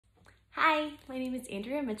Hi, my name is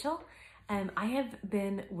Andrea Mitchell. I have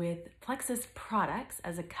been with Plexus products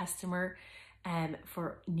as a customer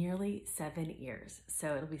for nearly 7 years.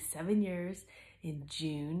 So it'll be 7 years in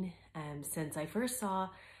June since I first saw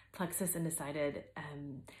Plexus and decided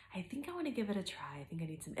I think I want to give it a try. I think I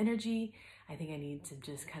need some energy. I think I need some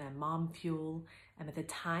just kind of mom fuel. At the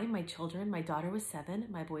time, my daughter was 7,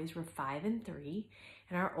 my boys were 5 and 3,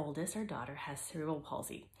 and our oldest, our daughter, has cerebral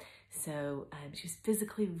palsy. So she was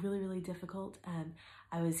physically really difficult.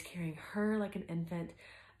 I was carrying her like an infant,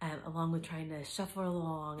 along with trying to shuffle her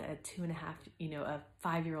along a 2.5, a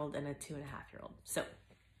 5-year-old and a 2.5-year-old. So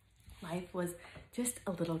life was just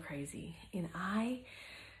a little crazy, and I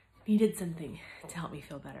needed something to help me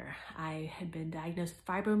feel better. I had been diagnosed with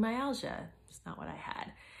fibromyalgia. It's not what I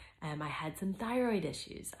had. I had some thyroid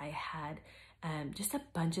issues. I had just a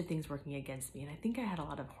bunch of things working against me, and I think I had a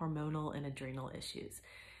lot of hormonal and adrenal issues.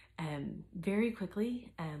 Very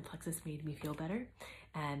quickly, Plexus made me feel better.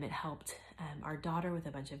 It helped our daughter with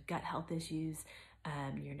a bunch of gut health issues,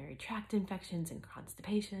 urinary tract infections and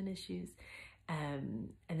constipation issues.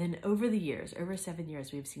 And then over the years, over 7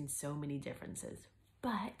 years, we've seen so many differences.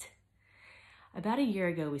 But about a year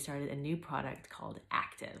ago, we started a new product called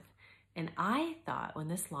Active. And I thought when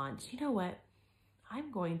this launched, you know what?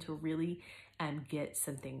 I'm going to really get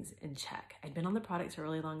some things in check. I'd been on the product for a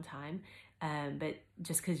really long time, but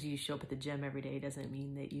just because you show up at the gym every day doesn't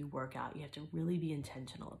mean that you work out. You have to really be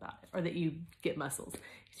intentional about it, or that you get muscles. You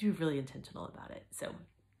have to be really intentional about it. So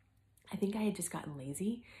I think I had just gotten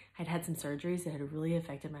lazy. I'd had some surgeries that had really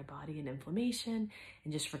affected my body and inflammation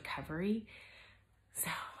and just recovery. So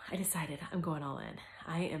I decided I'm going all in.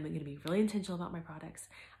 I am going to be really intentional about my products.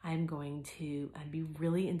 I'm going to be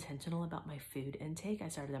really intentional about my food intake. I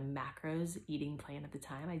started a macros eating plan at the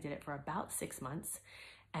time. I did it for about 6 months.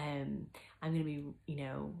 I'm going to be,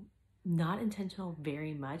 not intentional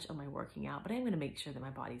very much on my working out, but I'm going to make sure that my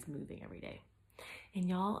body's moving every day. And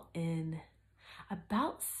y'all, in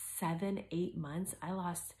about 7-8 months, I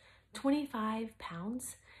lost 25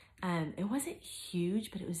 pounds. It wasn't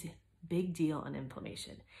huge, but it was a big deal on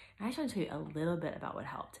inflammation. And I just want to tell you a little bit about what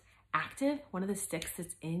helped. Active, one of the sticks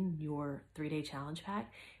that's in your 3-day challenge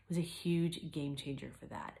pack, was a huge game changer for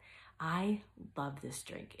that. I love this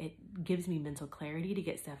drink. It gives me mental clarity to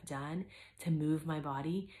get stuff done, to move my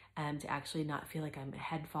body, to actually not feel like I'm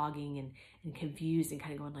head fogging and confused and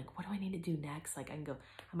kind of going like, what do I need to do next? Like I'm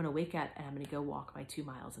gonna wake up and I'm gonna go walk my 2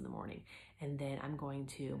 miles in the morning. And then I'm going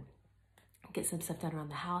to get some stuff done around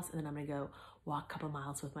the house, and then I'm gonna go walk a couple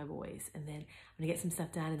miles with my boys, and then I'm gonna get some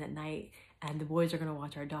stuff done, and at night, and the boys are gonna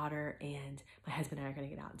watch our daughter, and my husband and I are gonna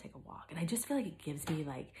get out and take a walk. And I just feel like it gives me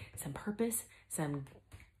like some purpose, some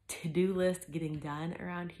to-do list getting done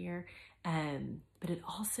around here, but it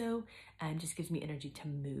also just gives me energy to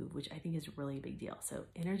move, which I think is really a big deal. So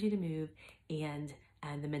energy to move and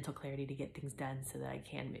the mental clarity to get things done so that I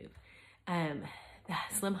can move.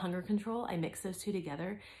 Slim hunger control, I mix those two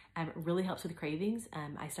together. It really helps with cravings.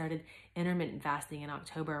 I started intermittent fasting in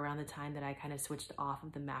October, around the time that I kind of switched off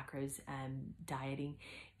of the macros dieting,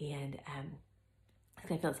 and I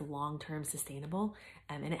feel it's long-term sustainable,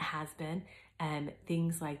 and it has been.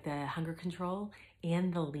 Things like the hunger control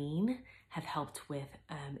and the lean have helped with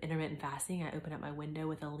intermittent fasting. I open up my window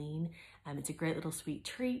with a lean. It's a great little sweet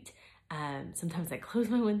treat. Sometimes I close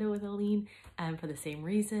my window with a lean for the same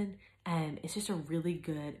reason. It's just a really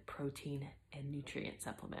good protein and nutrient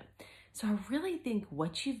supplement. So I really think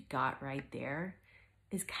what you've got right there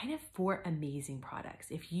is kind of 4 amazing products.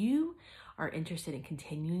 If you are interested in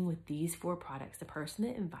continuing with these 4 products, the person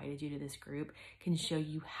that invited you to this group can show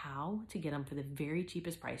you how to get them for the very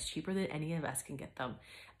cheapest price, cheaper than any of us can get them.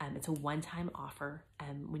 It's a one-time offer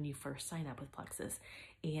when you first sign up with Plexus.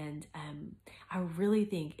 And I really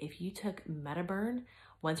think if you took MetaBurn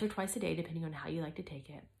once or twice a day, depending on how you like to take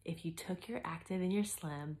it, if you took your Active and your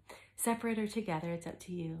Slim, separate or together, it's up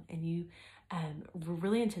to you, and you were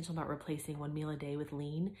really intentional about replacing 1 meal a day with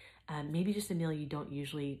lean, maybe just a meal you don't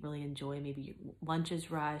usually really enjoy, maybe lunch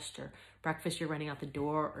is rushed, or breakfast you're running out the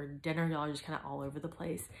door, or dinner y'all are just kind of all over the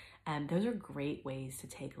place. Those are great ways to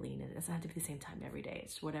take lean, and it doesn't have to be the same time every day.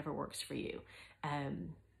 It's whatever works for you.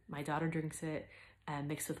 My daughter drinks it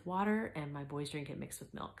mixed with water, and my boys drink it mixed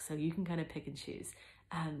with milk. So you can kind of pick and choose.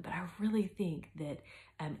 But I really think that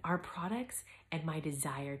our products and my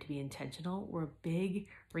desire to be intentional were a big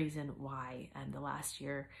reason why the last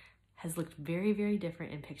year has looked very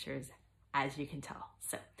different in pictures, as you can tell.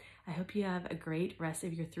 So I hope you have a great rest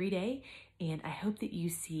of your 3-day, and I hope that you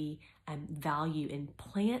see value in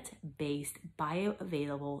plant-based,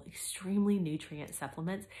 bioavailable, extremely nutrient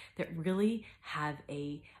supplements that really have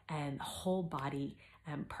a whole body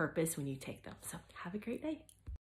purpose when you take them. So have a great day.